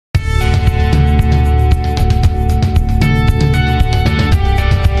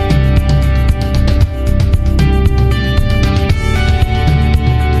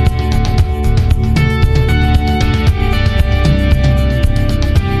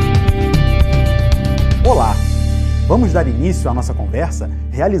Vamos dar início à nossa conversa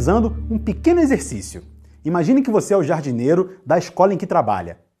realizando um pequeno exercício. Imagine que você é o jardineiro da escola em que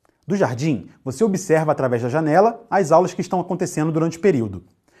trabalha. Do jardim, você observa através da janela as aulas que estão acontecendo durante o período.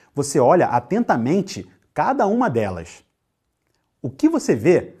 Você olha atentamente cada uma delas. O que você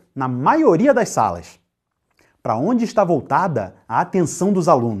vê na maioria das salas? Para onde está voltada a atenção dos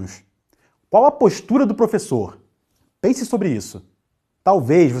alunos? Qual a postura do professor? Pense sobre isso.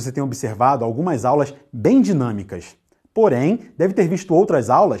 Talvez você tenha observado algumas aulas bem dinâmicas. Porém, deve ter visto outras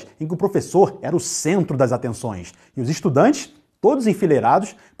aulas em que o professor era o centro das atenções e os estudantes, todos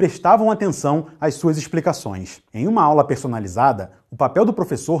enfileirados, prestavam atenção às suas explicações. Em uma aula personalizada, o papel do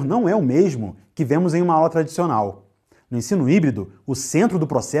professor não é o mesmo que vemos em uma aula tradicional. No ensino híbrido, o centro do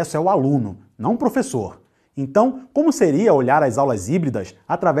processo é o aluno, não o professor. Então, como seria olhar as aulas híbridas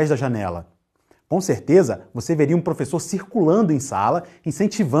através da janela? Com certeza, você veria um professor circulando em sala,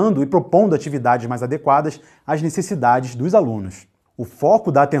 incentivando e propondo atividades mais adequadas às necessidades dos alunos. O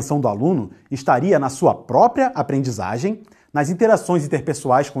foco da atenção do aluno estaria na sua própria aprendizagem, nas interações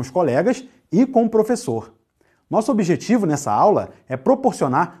interpessoais com os colegas e com o professor. Nosso objetivo nessa aula é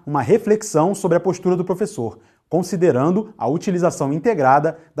proporcionar uma reflexão sobre a postura do professor, considerando a utilização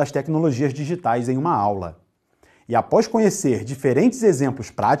integrada das tecnologias digitais em uma aula. E após conhecer diferentes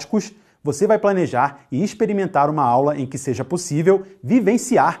exemplos práticos, você vai planejar e experimentar uma aula em que seja possível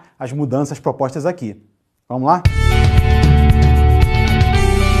vivenciar as mudanças propostas aqui. Vamos lá?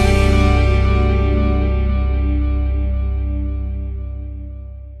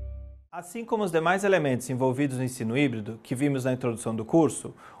 Assim como os demais elementos envolvidos no ensino híbrido, que vimos na introdução do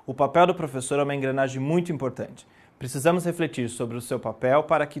curso, o papel do professor é uma engrenagem muito importante. Precisamos refletir sobre o seu papel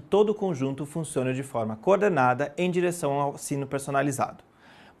para que todo o conjunto funcione de forma coordenada em direção ao ensino personalizado.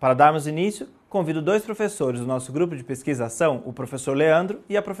 Para darmos início, convido dois professores do nosso grupo de pesquisação, o professor Leandro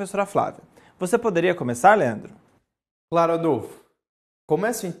e a professora Flávia. Você poderia começar, Leandro? Claro, Adolfo.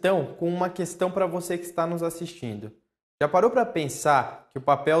 Começo então com uma questão para você que está nos assistindo. Já parou para pensar que o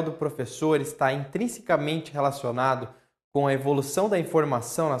papel do professor está intrinsecamente relacionado com a evolução da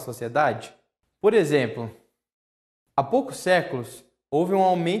informação na sociedade? Por exemplo, há poucos séculos, houve um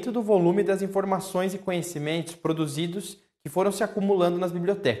aumento do volume das informações e conhecimentos produzidos que foram se acumulando nas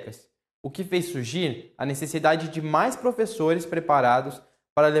bibliotecas, o que fez surgir a necessidade de mais professores preparados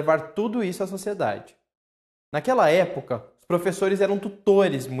para levar tudo isso à sociedade. Naquela época, os professores eram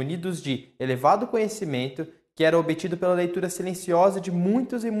tutores munidos de elevado conhecimento que era obtido pela leitura silenciosa de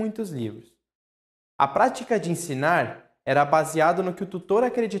muitos e muitos livros. A prática de ensinar era baseada no que o tutor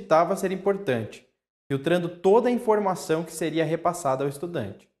acreditava ser importante, filtrando toda a informação que seria repassada ao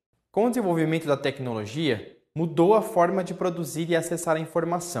estudante. Com o desenvolvimento da tecnologia, mudou a forma de produzir e acessar a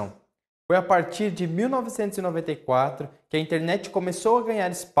informação. Foi a partir de 1994 que a internet começou a ganhar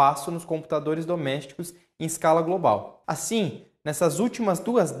espaço nos computadores domésticos em escala global. Assim, nessas últimas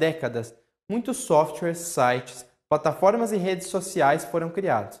 2 décadas, muitos softwares, sites, plataformas e redes sociais foram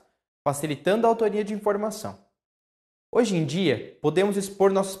criados, facilitando a autoria de informação. Hoje em dia, podemos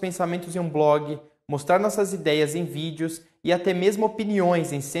expor nossos pensamentos em um blog, mostrar nossas ideias em vídeos e até mesmo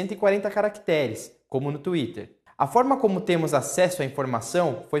opiniões em 140 caracteres, como no Twitter. A forma como temos acesso à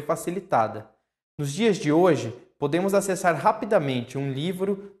informação foi facilitada. Nos dias de hoje, podemos acessar rapidamente um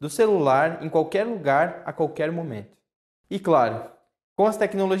livro do celular em qualquer lugar, a qualquer momento. E claro, com as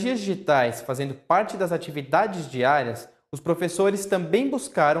tecnologias digitais fazendo parte das atividades diárias, os professores também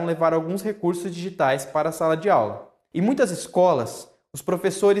buscaram levar alguns recursos digitais para a sala de aula. Em muitas escolas, os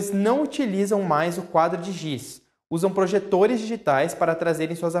professores não utilizam mais o quadro de giz, usam projetores digitais para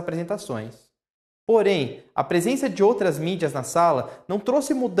trazerem suas apresentações. Porém, a presença de outras mídias na sala não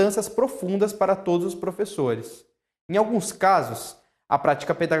trouxe mudanças profundas para todos os professores. Em alguns casos, a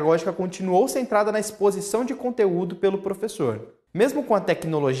prática pedagógica continuou centrada na exposição de conteúdo pelo professor. Mesmo com a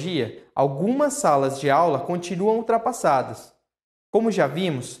tecnologia, algumas salas de aula continuam ultrapassadas. Como já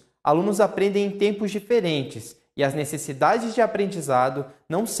vimos, alunos aprendem em tempos diferentes e as necessidades de aprendizado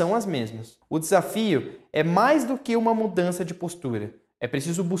não são as mesmas. O desafio é mais do que uma mudança de postura. É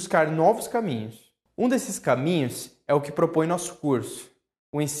preciso buscar novos caminhos. Um desses caminhos é o que propõe nosso curso,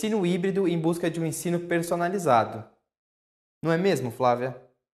 o ensino híbrido em busca de um ensino personalizado. Não é mesmo, Flávia?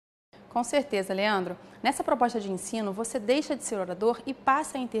 Com certeza, Leandro. Nessa proposta de ensino, você deixa de ser orador e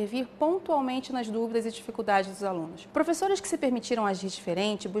passa a intervir pontualmente nas dúvidas e dificuldades dos alunos. Professores que se permitiram agir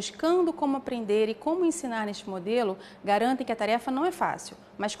diferente, buscando como aprender e como ensinar neste modelo, garantem que a tarefa não é fácil,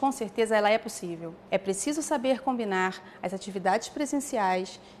 mas com certeza ela é possível. É preciso saber combinar as atividades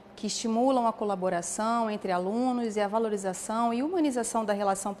presenciais, que estimulam a colaboração entre alunos e a valorização e humanização da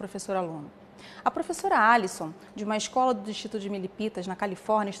relação professor-aluno. A professora Alison, de uma escola do distrito de Milipitas, na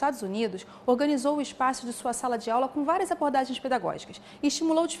Califórnia, Estados Unidos, organizou o espaço de sua sala de aula com várias abordagens pedagógicas e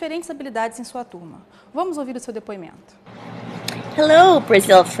estimulou diferentes habilidades em sua turma. Vamos ouvir o seu depoimento. Hello,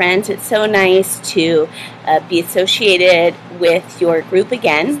 Brazil friends. It's so nice to be associated with your group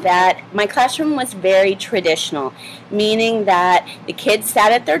again. That my classroom was very traditional, meaning that the kids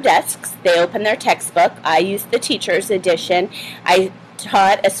sat at their desks, they opened their textbook, I used the teacher's edition, I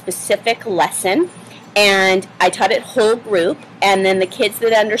taught a specific lesson, and I taught it whole group, and then the kids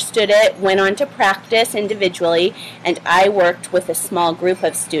that understood it went on to practice individually, and I worked with a small group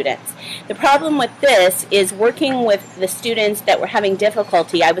of students. The problem with this is working with the students that were having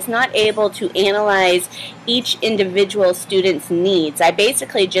difficulty, I was not able to analyze each individual student's needs. I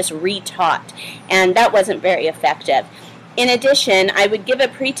basically just retaught, and that wasn't very effective. In addition, I would give a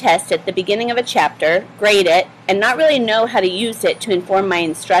pretest at the beginning of a chapter, grade it, and not really know how to use it to inform my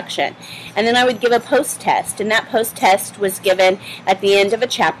instruction. And then I would give a post-test, and that post-test was given at the end of a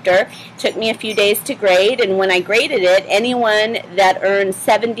chapter. It took me a few days to grade, and when I graded it, anyone that earned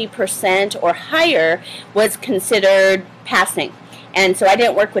 70% or higher was considered passing. And so I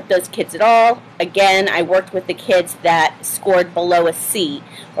didn't work with those kids at all. Again, I worked with the kids that scored below a C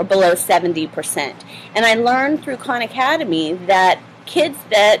or below 70%. And I learned through Khan Academy that kids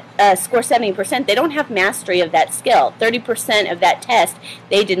that score 70%, they don't have mastery of that skill. 30% of that test,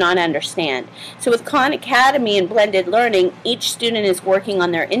 they did not understand. So with Khan Academy and blended learning, each student is working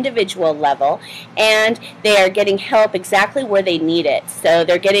on their individual level, and they are getting help exactly where they need it. So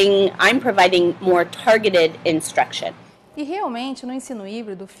I'm providing more targeted instruction. E realmente, no ensino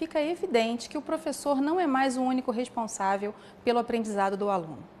híbrido, fica evidente que o professor não é mais o único responsável pelo aprendizado do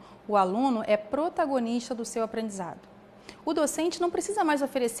aluno. O aluno é protagonista do seu aprendizado. O docente não precisa mais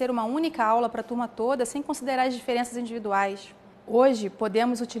oferecer uma única aula para a turma toda sem considerar as diferenças individuais. Hoje,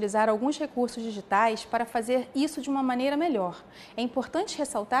 podemos utilizar alguns recursos digitais para fazer isso de uma maneira melhor. É importante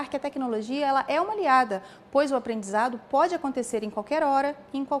ressaltar que a tecnologia ela é uma aliada, pois o aprendizado pode acontecer em qualquer hora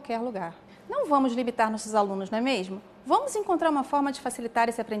e em qualquer lugar. Não vamos limitar nossos alunos, não é mesmo? Vamos encontrar uma forma de facilitar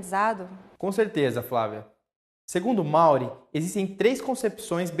esse aprendizado? Com certeza, Flávia. Segundo Mauri, existem 3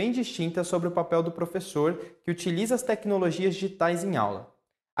 concepções bem distintas sobre o papel do professor que utiliza as tecnologias digitais em aula.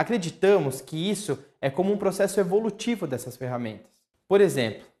 Acreditamos que isso é como um processo evolutivo dessas ferramentas. Por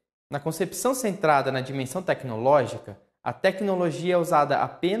exemplo, na concepção centrada na dimensão tecnológica, a tecnologia é usada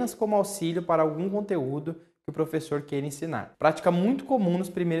apenas como auxílio para algum conteúdo que o professor queira ensinar. Prática muito comum nos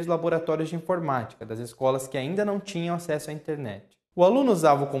primeiros laboratórios de informática das escolas que ainda não tinham acesso à internet. O aluno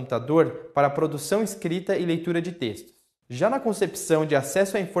usava o computador para a produção escrita e leitura de textos. Já na concepção de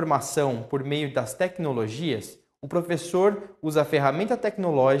acesso à informação por meio das tecnologias, o professor usa a ferramenta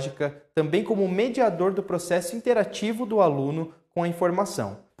tecnológica também como mediador do processo interativo do aluno com a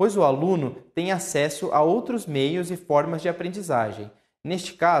informação, pois o aluno tem acesso a outros meios e formas de aprendizagem.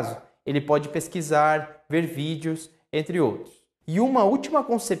 Neste caso, ele pode pesquisar, ver vídeos, entre outros. E uma última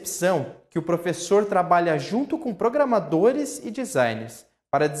concepção que o professor trabalha junto com programadores e designers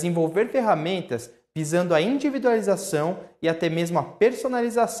para desenvolver ferramentas visando a individualização e até mesmo a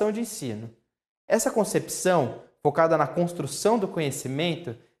personalização de ensino. Essa concepção, focada na construção do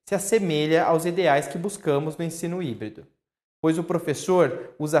conhecimento, se assemelha aos ideais que buscamos no ensino híbrido, pois o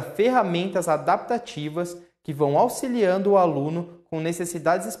professor usa ferramentas adaptativas que vão auxiliando o aluno com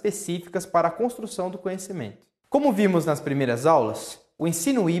necessidades específicas para a construção do conhecimento. Como vimos nas primeiras aulas, o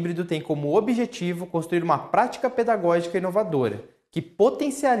ensino híbrido tem como objetivo construir uma prática pedagógica inovadora que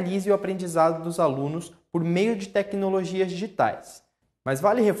potencialize o aprendizado dos alunos por meio de tecnologias digitais. Mas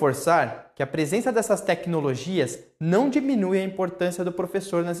vale reforçar que a presença dessas tecnologias não diminui a importância do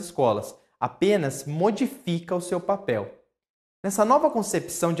professor nas escolas, apenas modifica o seu papel. Nessa nova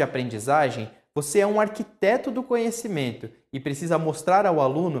concepção de aprendizagem, você é um arquiteto do conhecimento e precisa mostrar ao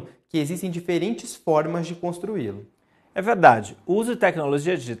aluno que existem diferentes formas de construí-lo. É verdade, o uso de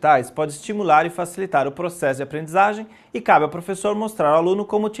tecnologias digitais pode estimular e facilitar o processo de aprendizagem e cabe ao professor mostrar ao aluno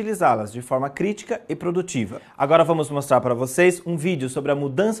como utilizá-las de forma crítica e produtiva. Agora vamos mostrar para vocês um vídeo sobre a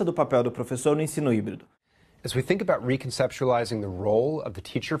mudança do papel do professor no ensino híbrido. As we think about reconceptualizing the role of the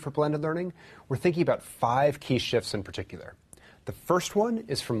teacher for blended learning, we're thinking about 5 key shifts in particular. The first one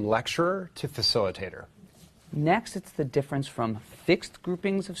is from lecturer to facilitator. Next, it's the difference from fixed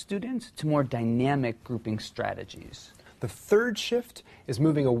groupings of students to more dynamic grouping strategies. The third shift is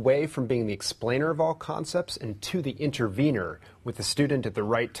moving away from being the explainer of all concepts and to the intervener with the student at the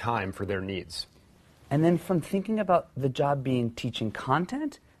right time for their needs. And then from thinking about the job being teaching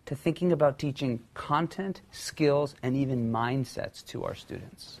content to thinking about teaching content, skills, and even mindsets to our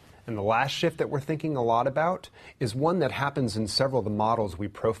students. And the last shift that we're thinking a lot about is one that happens in several of the models we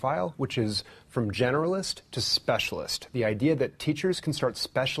profile, which is from generalist to specialist. The idea that teachers can start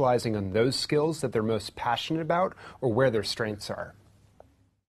specializing on those skills that they're most passionate about or where their strengths are.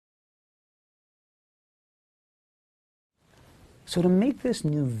 So to make this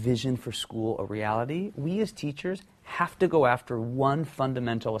new vision for school a reality, we as teachers have to go after one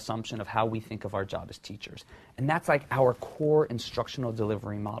fundamental assumption of how we think of our job as teachers. And that's like our core instructional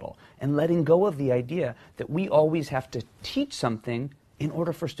delivery model, and letting go of the idea that we always have to teach something in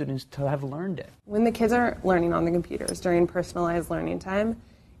order for students to have learned it. When the kids are learning on the computers during personalized learning time,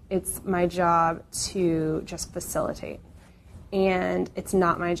 it's my job to just facilitate. And it's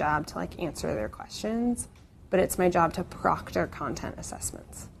not my job to answer their questions, but it's my job to proctor content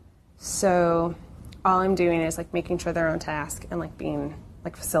assessments. So all I'm doing is making sure they're on task and being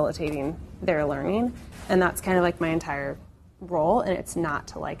facilitating their learning, and that's kind of my entire role. And it's not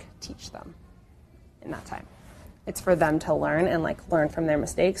to teach them in that time. It's for them to learn and learn from their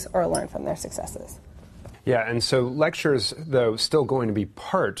mistakes or learn from their successes. Yeah, and so lectures, though, still going to be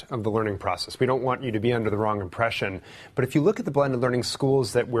part of the learning process. We don't want you to be under the wrong impression. But if you look at the blended learning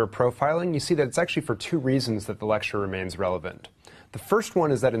schools that we're profiling, you see that it's actually for two reasons that the lecture remains relevant. The first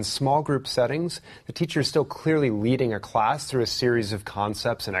one is that in small group settings, the teacher is still clearly leading a class through a series of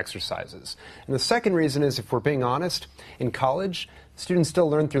concepts and exercises. And the second reason is, if we're being honest, in college, students still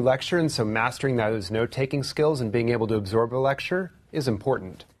learn through lecture, and so mastering those note-taking skills and being able to absorb a lecture is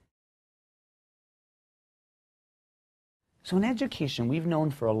important. So in education, we've known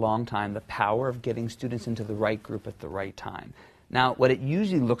for a long time the power of getting students into the right group at the right time. Now, what it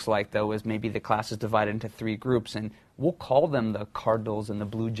usually looks like, though, is maybe the class is divided into 3 groups, and we'll call them the Cardinals and the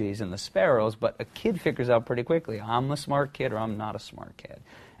Blue Jays and the Sparrows, but a kid figures out pretty quickly, I'm a smart kid or I'm not a smart kid.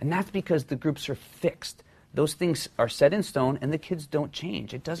 And that's because the groups are fixed. Those things are set in stone, and the kids don't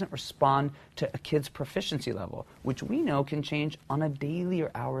change. It doesn't respond to a kid's proficiency level, which we know can change on a daily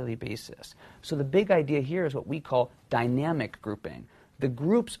or hourly basis. So the big idea here is what we call dynamic grouping. The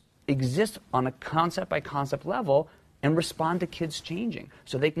groups exist on a concept-by-concept level and respond to kids changing.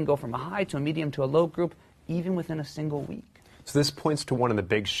 So they can go from a high to a medium to a low group, even within a single week. So this points to one of the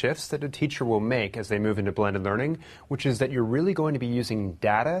big shifts that a teacher will make as they move into blended learning, which is that you're really going to be using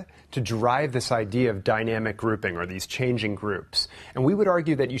data to drive this idea of dynamic grouping, or these changing groups. And we would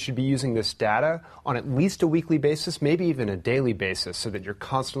argue that you should be using this data on at least a weekly basis, maybe even a daily basis, so that you're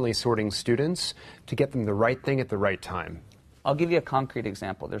constantly sorting students to get them the right thing at the right time. I'll give you a concrete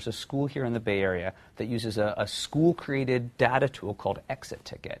example. There's a school here in the Bay Area that uses a school-created data tool called Exit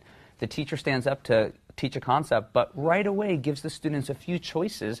Ticket. The teacher stands up to teach a concept, but right away gives the students a few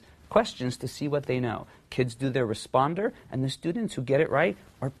questions to see what they know. Kids do their responder, and the students who get it right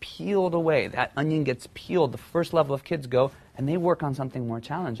are peeled away. That onion gets peeled. The first level of kids go, and they work on something more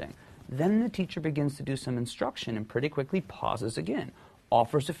challenging. Then the teacher begins to do some instruction and pretty quickly pauses again,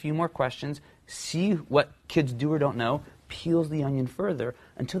 offers a few more questions, see what kids do or don't know, peels the onion further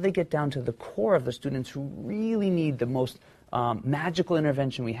until they get down to the core of the students who really need the most magical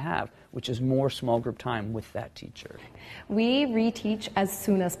intervention we have, which is more small group time with that teacher. We reteach as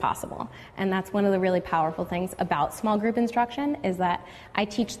soon as possible, and that's one of the really powerful things about small group instruction, is that I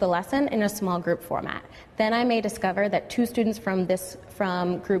teach the lesson in a small group format. Then I may discover that 2 students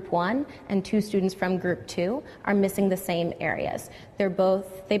from group 1 and 2 students from group 2 are missing the same areas. They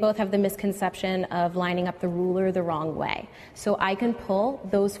both have the misconception of lining up the ruler the wrong way. So I can pull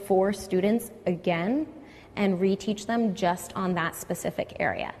those 4 students again and reteach them just on that specific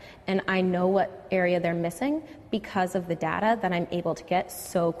area. And I know what area they're missing because of the data that I'm able to get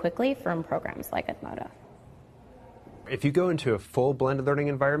so quickly from programs like Edmodo. If you go into a full blended learning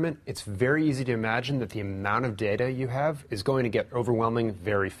environment, it's very easy to imagine that the amount of data you have is going to get overwhelming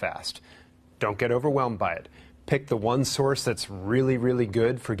very fast. Don't get overwhelmed by it. Pick the one source that's really, really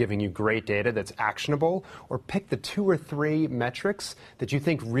good for giving you great data that's actionable, or pick the 2 or 3 metrics that you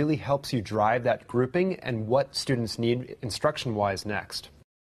think really helps you drive that grouping and what students need instruction-wise next.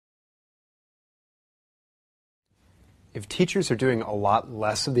 If teachers are doing a lot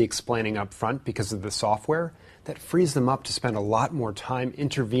less of the explaining up front because of the software, that frees them up to spend a lot more time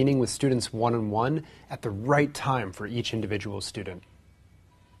intervening with students one-on-one at the right time for each individual student.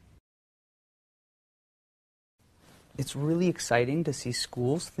 It's really exciting to see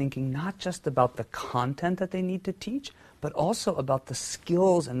schools thinking not just about the content that they need to teach, but also about the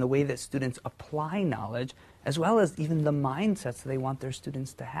skills and the way that students apply knowledge, as well as even the mindsets they want their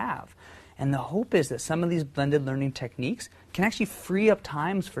students to have. And the hope is that some of these blended learning techniques can actually free up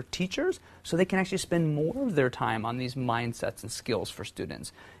times for teachers so they can actually spend more of their time on these mindsets and skills for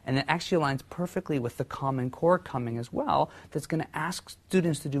students. And it actually aligns perfectly with the Common Core coming as well, that's going to ask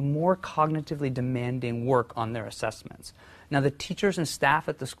students to do more cognitively demanding work on their assessments. Now, the teachers and staff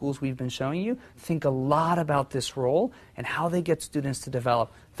at the schools we've been showing you think a lot about this role and how they get students to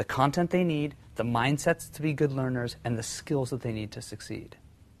develop the content they need, the mindsets to be good learners, and the skills that they need to succeed.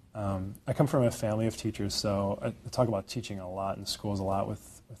 I come from a family of teachers, so I talk about teaching a lot in schools, a lot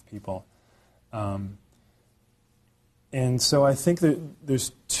with people. And so I think that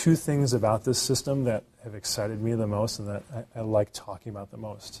there's two things about this system that have excited me the most and that I like talking about the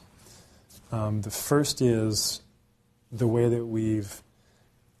most. The first is the way that we've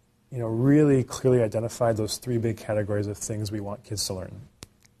really clearly identified those three big categories of things we want kids to learn.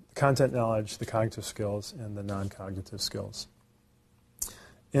 The content knowledge, the cognitive skills, and the non-cognitive skills.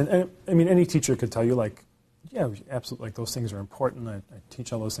 And I mean, any teacher could tell you, like, yeah, absolutely, like, those things are important. I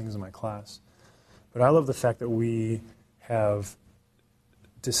teach all those things in my class. But I love the fact that we have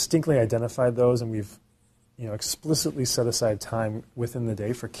distinctly identified those, and we've explicitly set aside time within the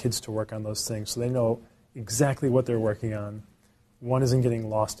day for kids to work on those things so they know exactly what they're working on. One isn't getting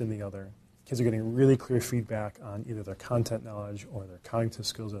lost in the other. Kids are getting really clear feedback on either their content knowledge or their cognitive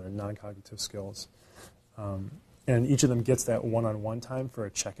skills or their non-cognitive skills. And each of them gets that one-on-one time for a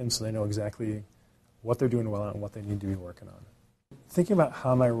check-in so they know exactly what they're doing well and what they need to be working on. Thinking about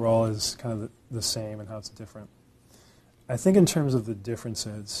how my role is kind of the same and how it's different, I think in terms of the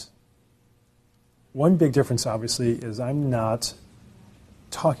differences, one big difference obviously is I'm not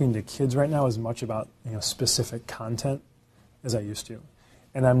talking to kids right now as much about specific content as I used to.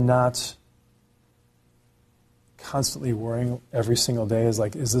 And I'm not constantly worrying every single day is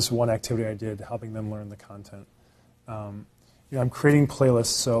this one activity I did helping them learn the content? I'm creating playlists,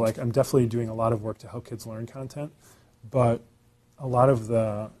 so I'm definitely doing a lot of work to help kids learn content, but a lot of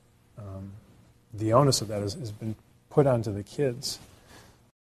the onus of that has been put onto the kids.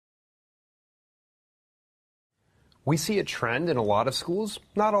 We see a trend in a lot of schools,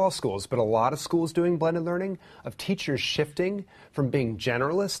 not all schools, but a lot of schools doing blended learning, of teachers shifting from being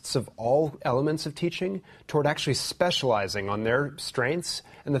generalists of all elements of teaching toward actually specializing on their strengths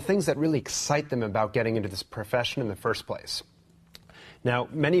and the things that really excite them about getting into this profession in the first place. Now,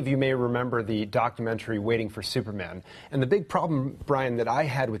 many of you may remember the documentary Waiting for Superman, and the big problem, Brian, that I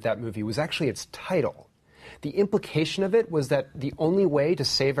had with that movie was actually its title. The implication of it was that the only way to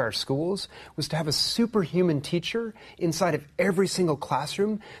save our schools was to have a superhuman teacher inside of every single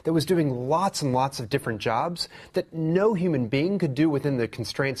classroom that was doing lots and lots of different jobs that no human being could do within the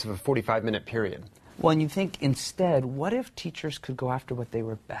constraints of a 45-minute period. Well, and you think instead, what if teachers could go after what they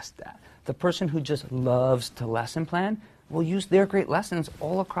were best at? The person who just loves to lesson plan will use their great lessons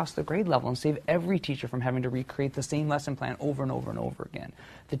all across the grade level and save every teacher from having to recreate the same lesson plan over and over and over again.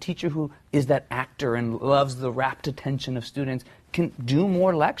 The teacher who is that actor and loves the rapt attention of students can do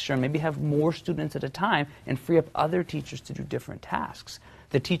more lecture and maybe have more students at a time and free up other teachers to do different tasks.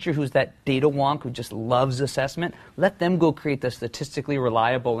 The teacher who's that data wonk who just loves assessment, let them go create the statistically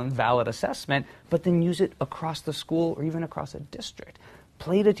reliable and valid assessment, but then use it across the school or even across a district.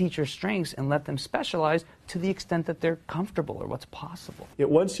 Play to teachers' strengths and let them specialize to the extent that they're comfortable or what's possible.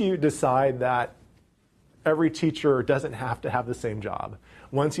 Once you decide that every teacher doesn't have to have the same job,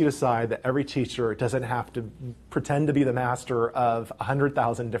 once you decide that every teacher doesn't have to pretend to be the master of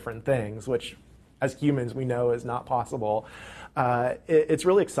 100,000 different things, which as humans we know is not possible, it's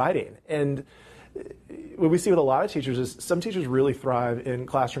really exciting. And what we see with a lot of teachers is some teachers really thrive in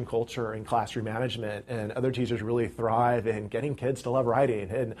classroom culture and classroom management, and other teachers really thrive in getting kids to love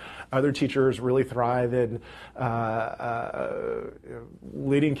writing, and other teachers really thrive in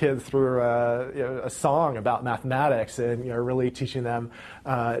leading kids through a song about mathematics and really teaching them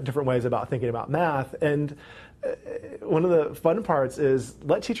different ways about thinking about math. And one of the fun parts is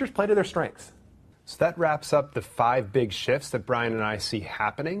let teachers play to their strengths. So that wraps up the 5 big shifts that Brian and I see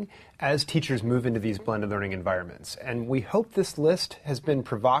happening as teachers move into these blended learning environments. And we hope this list has been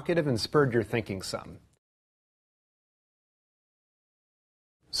provocative and spurred your thinking some.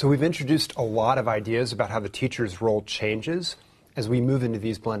 So we've introduced a lot of ideas about how the teacher's role changes as we move into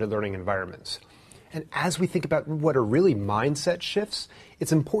these blended learning environments. And as we think about what are really mindset shifts,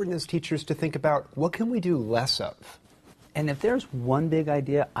 it's important as teachers to think about what can we do less of? And if there's one big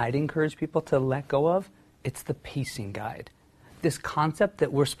idea I'd encourage people to let go of, it's the pacing guide. This concept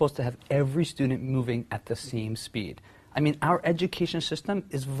that we're supposed to have every student moving at the same speed. I mean, our education system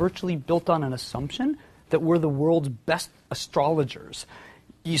is virtually built on an assumption that we're the world's best astrologers.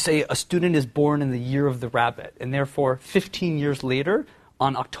 You say a student is born in the year of the rabbit, and therefore 15 years later,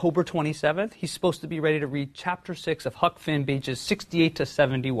 on October 27th, he's supposed to be ready to read Chapter 6 of Huck Finn, pages 68 to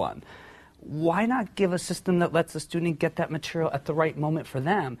 71. Why not give a system that lets the student get that material at the right moment for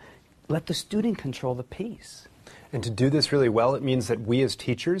them? Let the student control the pace. And to do this really well, it means that we as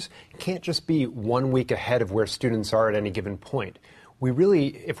teachers can't just be 1 week ahead of where students are at any given point. We really,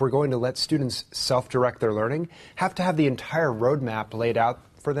 if we're going to let students self-direct their learning, have to have the entire roadmap laid out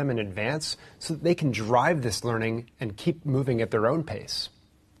for them in advance so that they can drive this learning and keep moving at their own pace.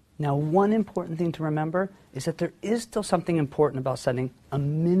 Now, one important thing to remember is that there is still something important about setting a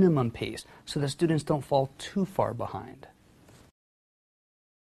minimum pace so that students don't fall too far behind.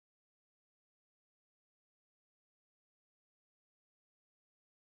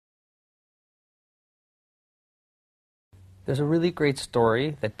 There's a really great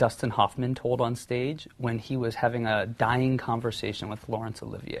story that Dustin Hoffman told on stage when he was having a dying conversation with Laurence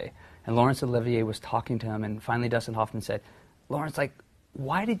Olivier. And Laurence Olivier was talking to him, and finally Dustin Hoffman said, "Laurence,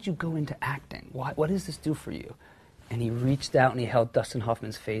 why did you go into acting? What does this do for you?" And he reached out and he held Dustin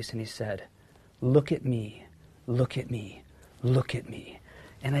Hoffman's face and he said, "Look at me, look at me, look at me."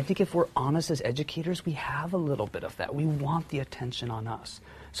 And I think if we're honest as educators, we have a little bit of that. We want the attention on us.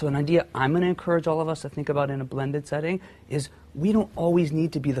 So an idea I'm going to encourage all of us to think about in a blended setting is we don't always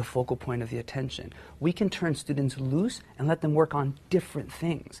need to be the focal point of the attention. We can turn students loose and let them work on different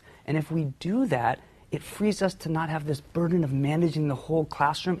things. And if we do that, it frees us to not have this burden of managing the whole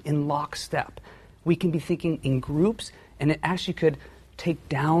classroom in lockstep. We can be thinking in groups, and it actually could take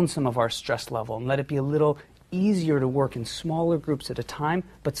down some of our stress level and let it be a little easier to work in smaller groups at a time,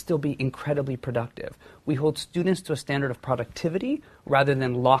 but still be incredibly productive. We hold students to a standard of productivity rather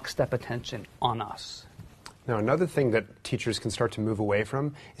than lockstep attention on us. Now, another thing that teachers can start to move away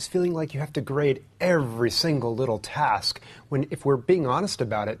from is feeling like you have to grade every single little task, when if we're being honest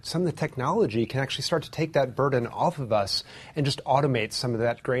about it, some of the technology can actually start to take that burden off of us and just automate some of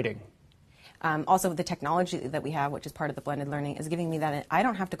that grading. Also, the technology that we have, which is part of the blended learning, is giving me that I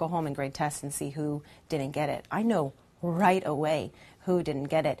don't have to go home and grade tests and see who didn't get it. I know right away who didn't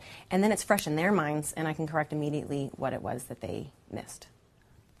get it. And then it's fresh in their minds, and I can correct immediately what it was that they missed.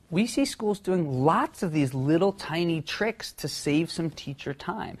 We see schools doing lots of these little tiny tricks to save some teacher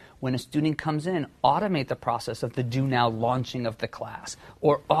time. When a student comes in, automate the process of the do now launching of the class,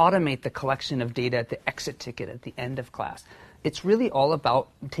 or automate the collection of data at the exit ticket at the end of class. It's really all about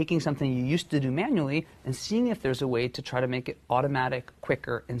taking something you used to do manually and seeing if there's a way to try to make it automatic,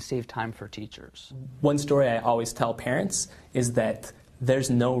 quicker, and save time for teachers. One story I always tell parents is that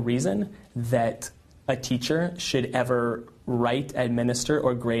there's no reason that a teacher should ever write, administer,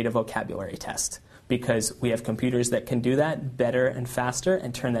 or grade a vocabulary test, because we have computers that can do that better and faster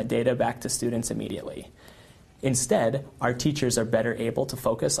and turn that data back to students immediately. Instead, our teachers are better able to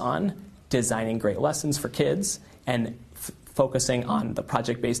focus on designing great lessons for kids and focusing on the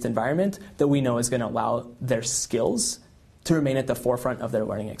project-based environment that we know is going to allow their skills to remain at the forefront of their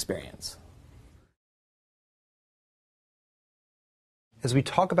learning experience. As we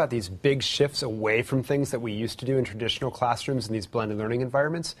talk about these big shifts away from things that we used to do in traditional classrooms in these blended learning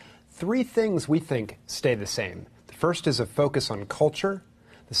environments, 3 things we think stay the same. The first is a focus on culture.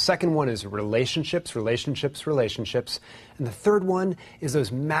 The second one is relationships, relationships, relationships. And the third one is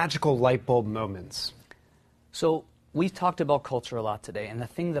those magical light bulb moments. So we've talked about culture a lot today, and the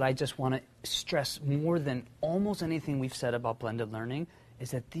thing that I just want to stress more than almost anything we've said about blended learning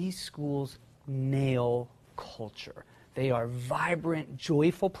is that these schools nail culture. They are vibrant,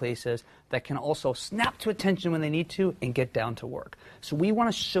 joyful places that can also snap to attention when they need to and get down to work. So we want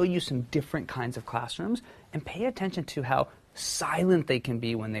to show you some different kinds of classrooms and pay attention to how silent they can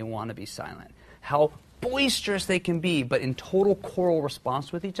be when they want to be silent, how boisterous they can be, but in total choral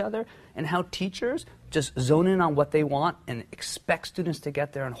response with each other, and how teachers just zone in on what they want and expect students to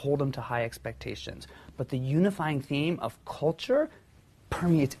get there and hold them to high expectations. But the unifying theme of culture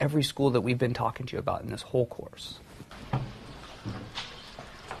permeates every school that we've been talking to you about in this whole course.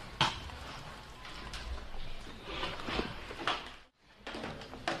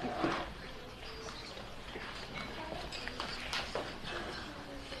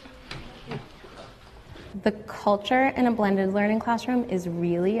 The culture in a blended learning classroom is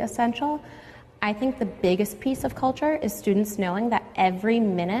really essential. I think the biggest piece of culture is students knowing that every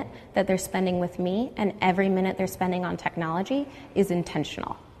minute that they're spending with me and every minute they're spending on technology is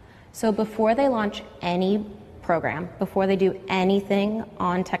intentional. So before they launch any program, before they do anything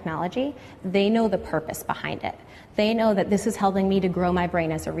on technology, they know the purpose behind it. They know that this is helping me to grow my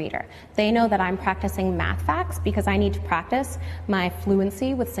brain as a reader. They know that I'm practicing math facts because I need to practice my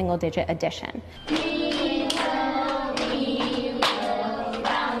fluency with single-digit addition.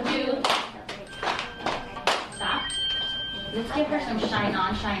 Let's give her some shine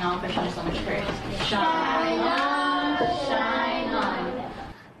on for showing so much courage. Shine on, shine on.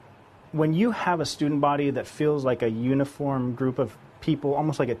 When you have a student body that feels like a uniform group of people,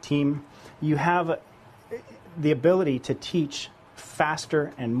 almost like a team, you have the ability to teach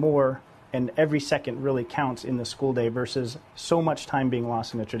faster and more, and every second really counts in the school day versus so much time being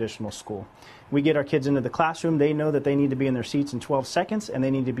lost in a traditional school. We get our kids into the classroom, they know that they need to be in their seats in 12 seconds and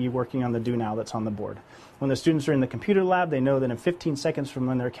they need to be working on the do now that's on the board. When the students are in the computer lab, they know that in 15 seconds from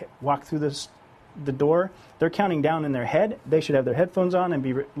when they walk through the door, they're counting down in their head. They should have their headphones on and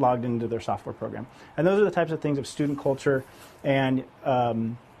be logged into their software program. And those are the types of things of student culture and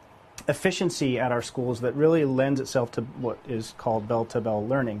efficiency at our schools that really lends itself to what is called bell-to-bell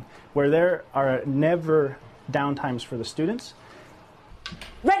learning, where there are never downtimes for the students.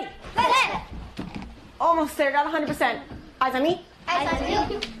 Ready! Almost there, got 100%. Eyes on me. Eyes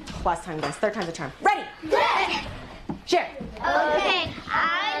on you. Last time, guys. Third time's a charm. Ready! Share. Okay.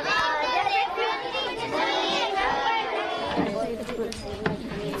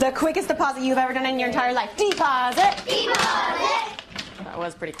 The quickest deposit you've ever done in your entire life. Deposit! Deposit! That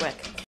was pretty quick.